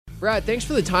Brad, thanks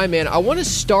for the time, man. I want to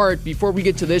start, before we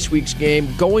get to this week's game,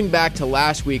 going back to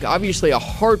last week. Obviously a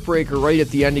heartbreaker right at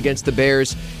the end against the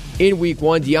Bears in Week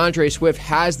 1. DeAndre Swift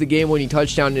has the game-winning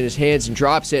touchdown in his hands and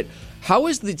drops it. How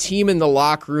has the team in the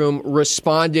locker room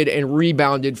responded and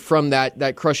rebounded from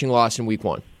that crushing loss in Week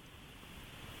 1?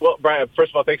 Well, Brian,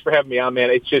 first of all, thanks for having me on, man.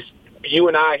 It's just, you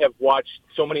and I have watched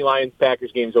so many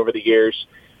Lions-Packers games over the years.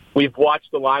 We've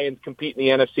watched the Lions compete in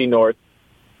the NFC North,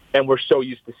 and we're so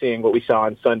used to seeing what we saw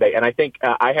on Sunday. And I think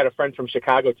I had a friend from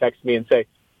Chicago text me and say,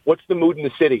 what's the mood in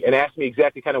the city? And ask me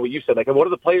exactly kind of what you said. Like, what are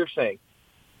the players saying?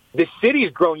 The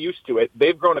city's grown used to it.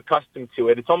 They've grown accustomed to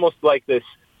it. It's almost like this,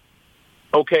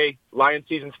 okay, Lions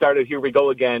season started, here we go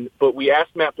again. But we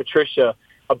asked Matt Patricia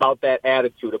about that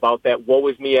attitude, about that woe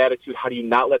is me attitude. How do you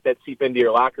not let that seep into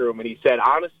your locker room? And he said,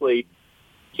 honestly,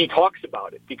 he talks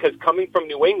about it because coming from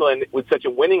New England with such a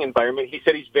winning environment, he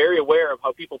said he's very aware of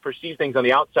how people perceive things on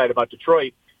the outside about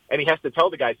Detroit, and he has to tell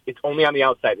the guys, it's only on the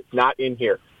outside. It's not in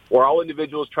here. We're all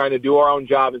individuals trying to do our own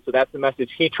job, and so that's the message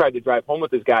he tried to drive home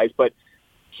with his guys. But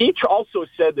he also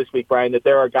said this week, Brian, that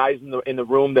there are guys in the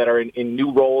room that are in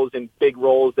new roles and big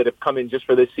roles that have come in just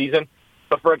for this season.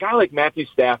 But for a guy like Matthew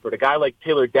Stafford, a guy like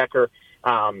Taylor Decker,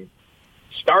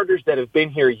 starters that have been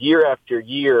here year after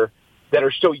year, that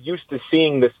are so used to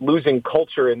seeing this losing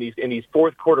culture in these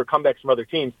fourth quarter comebacks from other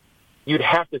teams, you'd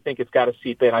have to think it's got to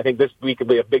seep in. I think this week could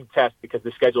be a big test because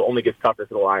the schedule only gets tougher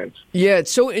for the Lions. Yeah,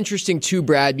 it's so interesting too,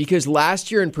 Brad, because last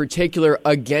year in particular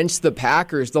against the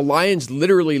Packers, the Lions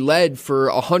literally led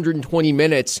for 120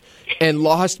 minutes and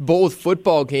lost both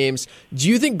football games. Do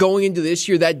you think going into this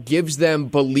year that gives them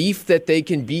belief that they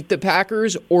can beat the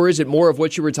Packers, or is it more of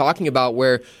what you were talking about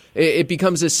where it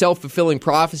becomes a self-fulfilling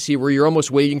prophecy where you're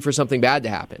almost waiting for something bad to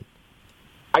happen?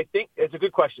 I think it's a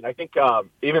good question. I think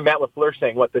even Matt LaFleur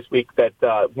saying this week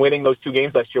that winning those two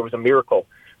games last year was a miracle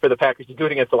for the Packers to do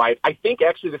it against the Lions. I think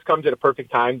actually this comes at a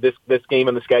perfect time, this game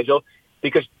on the schedule,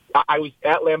 because I was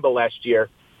at Lambeau last year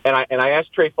and I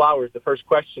asked Trey Flowers the first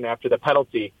question after the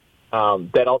penalty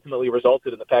that ultimately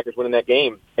resulted in the Packers winning that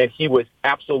game, and he was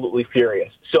absolutely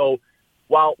furious. So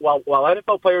while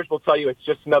NFL players will tell you it's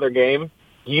just another game,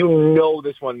 you know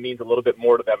this one means a little bit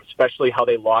more to them, especially how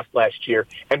they lost last year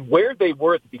and where they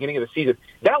were at the beginning of the season.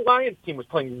 That Lions team was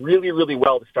playing really, really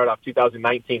well to start off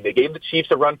 2019. They gave the Chiefs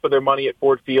a run for their money at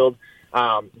Ford Field.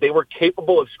 They were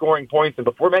capable of scoring points, and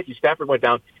before Matthew Stafford went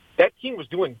down, that team was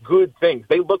doing good things.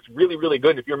 They looked really, really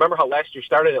good. And if you remember how last year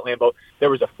started at Lambeau,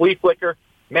 there was a flea flicker.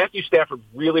 Matthew Stafford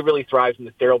really, really thrives in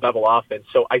the Darrell Bevel offense.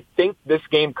 So I think this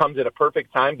game comes at a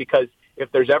perfect time because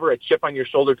if there's ever a chip on your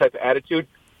shoulder type of attitude,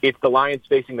 it's the Lions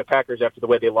facing the Packers after the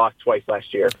way they lost twice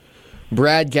last year.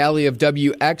 Brad Galli of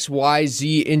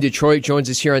WXYZ in Detroit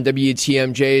joins us here on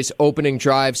WTMJ's Opening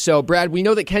Drive. So, Brad, we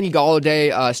know that Kenny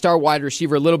Golladay, star wide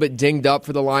receiver, a little bit dinged up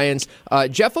for the Lions.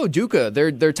 Jeff Oduka,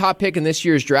 their top pick in this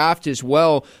year's draft as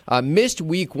well, missed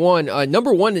Week 1.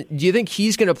 Number one, do you think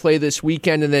he's going to play this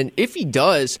weekend? And then if he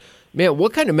does, man,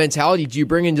 what kind of mentality do you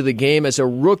bring into the game as a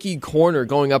rookie corner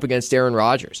going up against Aaron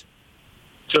Rodgers?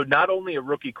 So not only a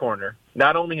rookie corner,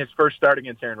 not only his first start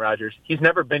against Aaron Rodgers, he's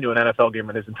never been to an NFL game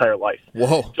in his entire life.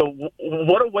 Whoa. So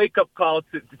what a wake-up call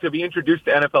to be introduced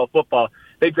to NFL football.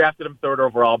 They drafted him third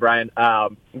overall, Brian.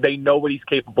 They know what he's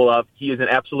capable of. He is an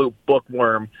absolute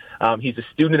bookworm. He's a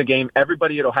student of the game.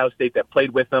 Everybody at Ohio State that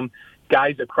played with him,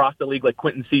 guys across the league like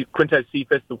Quintez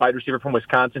Cephas, the wide receiver from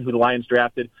Wisconsin, who the Lions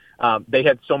drafted, they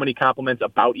had so many compliments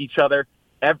about each other.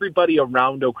 Everybody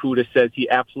around Okudah says he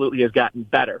absolutely has gotten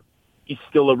better. He's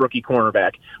still a rookie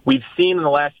cornerback. We've seen in the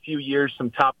last few years some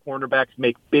top cornerbacks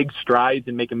make big strides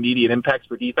and make immediate impacts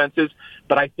for defenses,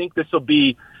 but I think this will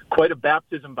be quite a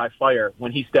baptism by fire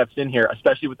when he steps in here,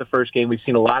 especially with the first game. We've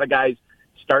seen a lot of guys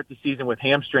start the season with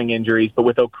hamstring injuries, but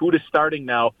with Okudah starting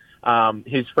now,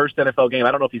 his first NFL game,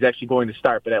 I don't know if he's actually going to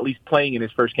start, but at least playing in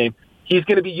his first game, he's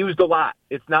going to be used a lot.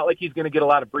 It's not like he's going to get a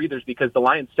lot of breathers because the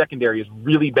Lions secondary is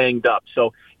really banged up.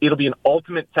 So it'll be an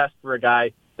ultimate test for a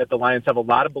guy that the Lions have a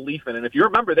lot of belief in. And if you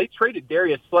remember, they traded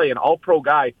Darius Slay, an all-pro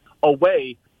guy,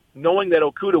 away, knowing that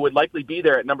Okudah would likely be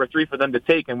there at number 3 for them to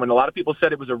take. And when a lot of people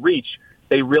said it was a reach,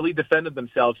 they really defended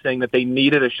themselves, saying that they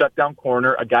needed a shutdown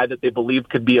corner, a guy that they believed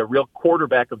could be a real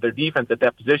quarterback of their defense at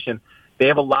that position. They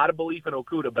have a lot of belief in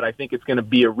Okudah, but I think it's going to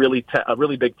be a really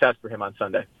big test for him on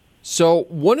Sunday. So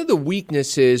one of the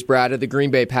weaknesses, Brad, of the Green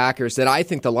Bay Packers that I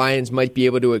think the Lions might be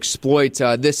able to exploit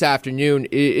this afternoon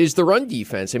is the run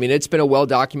defense. I mean, it's been a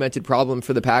well-documented problem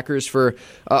for the Packers for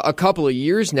a couple of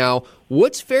years now.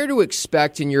 What's fair to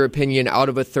expect, in your opinion, out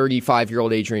of a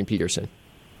 35-year-old Adrian Peterson?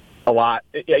 A lot.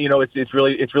 You know, it's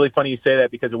really funny you say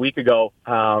that because a week ago,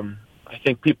 I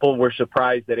think people were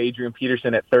surprised that Adrian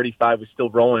Peterson at 35 was still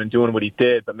rolling and doing what he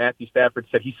did, but Matthew Stafford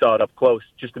said he saw it up close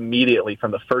just immediately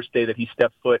from the first day that he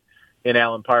stepped foot in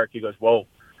Allen Park. He goes, whoa,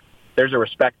 there's a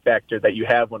respect factor that you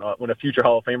have when a future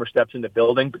Hall of Famer steps in the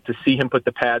building, but to see him put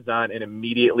the pads on and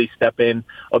immediately step in,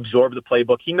 absorb the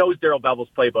playbook. He knows Darrell Bevell's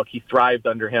playbook. He thrived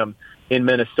under him in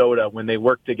Minnesota when they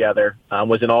worked together,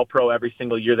 was an all-pro every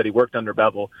single year that he worked under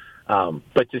Bevell.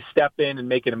 But to step in and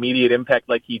make an immediate impact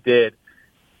like he did,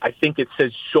 I think it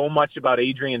says so much about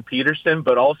Adrian Peterson,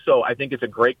 but also I think it's a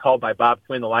great call by Bob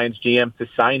Quinn, the Lions GM, to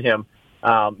sign him,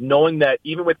 knowing that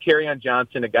even with Kerryon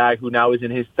Johnson, a guy who now is in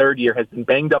his third year, has been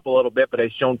banged up a little bit, but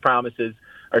has shown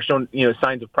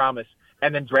signs of promise,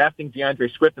 and then drafting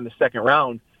DeAndre Swift in the second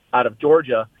round out of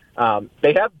Georgia,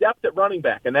 they have depth at running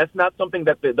back, and that's not something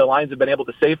that the Lions have been able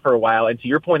to save for a while. And to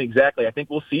your point exactly, I think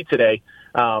we'll see today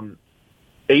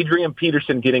Adrian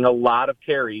Peterson getting a lot of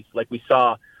carries like we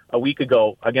saw a week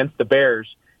ago against the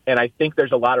Bears, and I think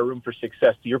there's a lot of room for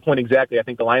success. To your point exactly, I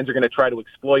think the Lions are going to try to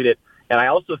exploit it, and I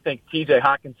also think T.J.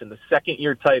 Hockenson, the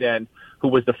second-year tight end, who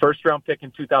was the first-round pick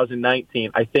in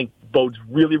 2019, I think bodes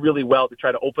really, really well to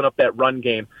try to open up that run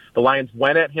game. The Lions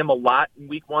went at him a lot in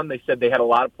week one. They said they had a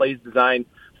lot of plays designed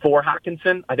for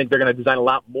Hockenson. I think they're going to design a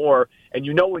lot more. And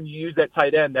you know when you use that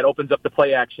tight end, that opens up the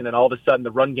play action, and all of a sudden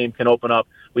the run game can open up.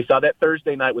 We saw that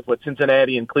Thursday night with what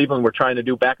Cincinnati and Cleveland were trying to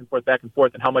do back and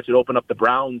forth, and how much it opened up the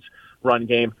Browns' run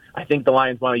game. I think the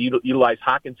Lions want to utilize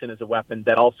Hockenson as a weapon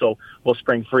that also will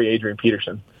spring free Adrian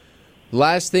Peterson.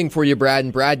 Last thing for you, Brad,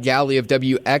 and Brad Galli of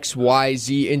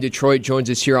WXYZ in Detroit joins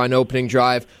us here on Opening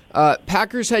Drive.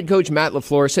 Packers head coach Matt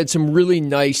LaFleur said some really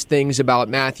nice things about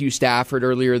Matthew Stafford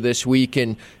earlier this week,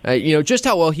 and just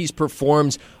how well he's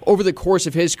performed over the course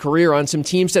of his career on some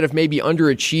teams that have maybe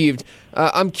underachieved.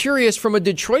 I'm curious, from a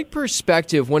Detroit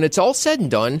perspective, when it's all said and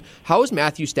done, how is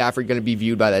Matthew Stafford going to be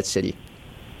viewed by that city?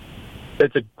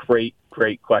 That's a great,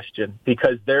 great question,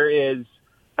 because there is,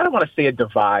 I don't want to say a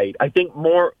divide. I think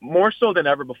more so than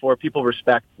ever before, people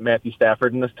respect Matthew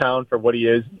Stafford in this town for what he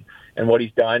is and what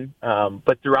he's done.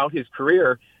 But throughout his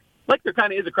career, like there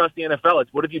kind of is across the NFL,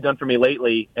 it's what have you done for me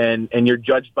lately? And you're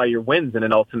judged by your wins in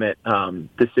an ultimate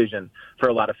decision for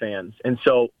a lot of fans. And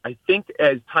so I think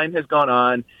as time has gone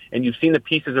on and you've seen the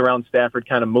pieces around Stafford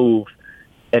kind of move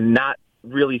and not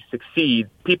really succeed,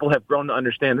 people have grown to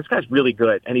understand this guy's really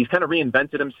good. And he's kind of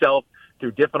reinvented himself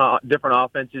through different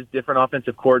offenses, different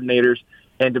offensive coordinators.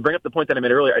 And to bring up the point that I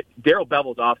made earlier, Darrell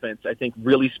Bevell's offense, I think,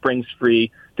 really springs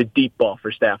free the deep ball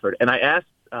for Stafford. And I asked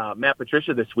Matt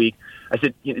Patricia this week, I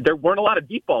said, there weren't a lot of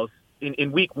deep balls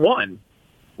in week one.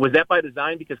 Was that by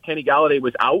design because Kenny Galladay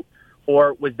was out,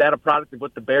 or was that a product of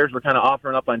what the Bears were kind of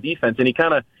offering up on defense? And he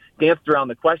kind of danced around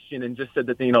the question and just said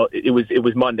that, it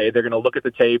was Monday. They're going to look at the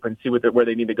tape and see where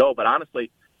they need to go. But honestly,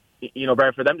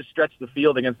 Brian, for them to stretch the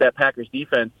field against that Packers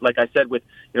defense, like I said, with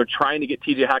trying to get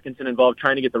T.J. Hockenson involved,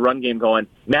 trying to get the run game going,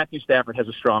 Matthew Stafford has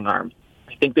a strong arm.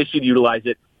 I think they should utilize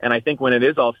it. And I think when it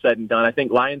is all said and done, I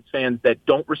think Lions fans that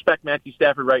don't respect Matthew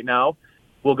Stafford right now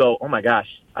will go, oh my gosh,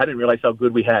 I didn't realize how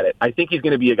good we had it. I think he's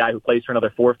going to be a guy who plays for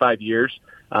another 4 or 5 years.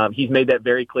 He's made that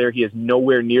very clear. He is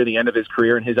nowhere near the end of his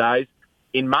career in his eyes.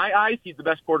 In my eyes, he's the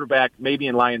best quarterback maybe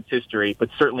in Lions history, but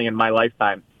certainly in my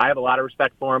lifetime. I have a lot of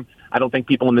respect for him. I don't think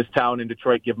people in this town in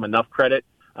Detroit give him enough credit.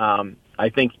 I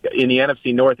think in the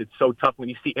NFC North, it's so tough when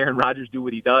you see Aaron Rodgers do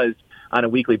what he does on a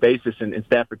weekly basis, and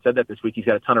Stafford said that this week. He's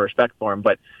got a ton of respect for him,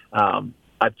 but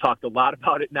I've talked a lot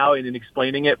about it now in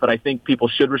explaining it, but I think people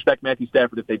should respect Matthew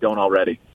Stafford if they don't already.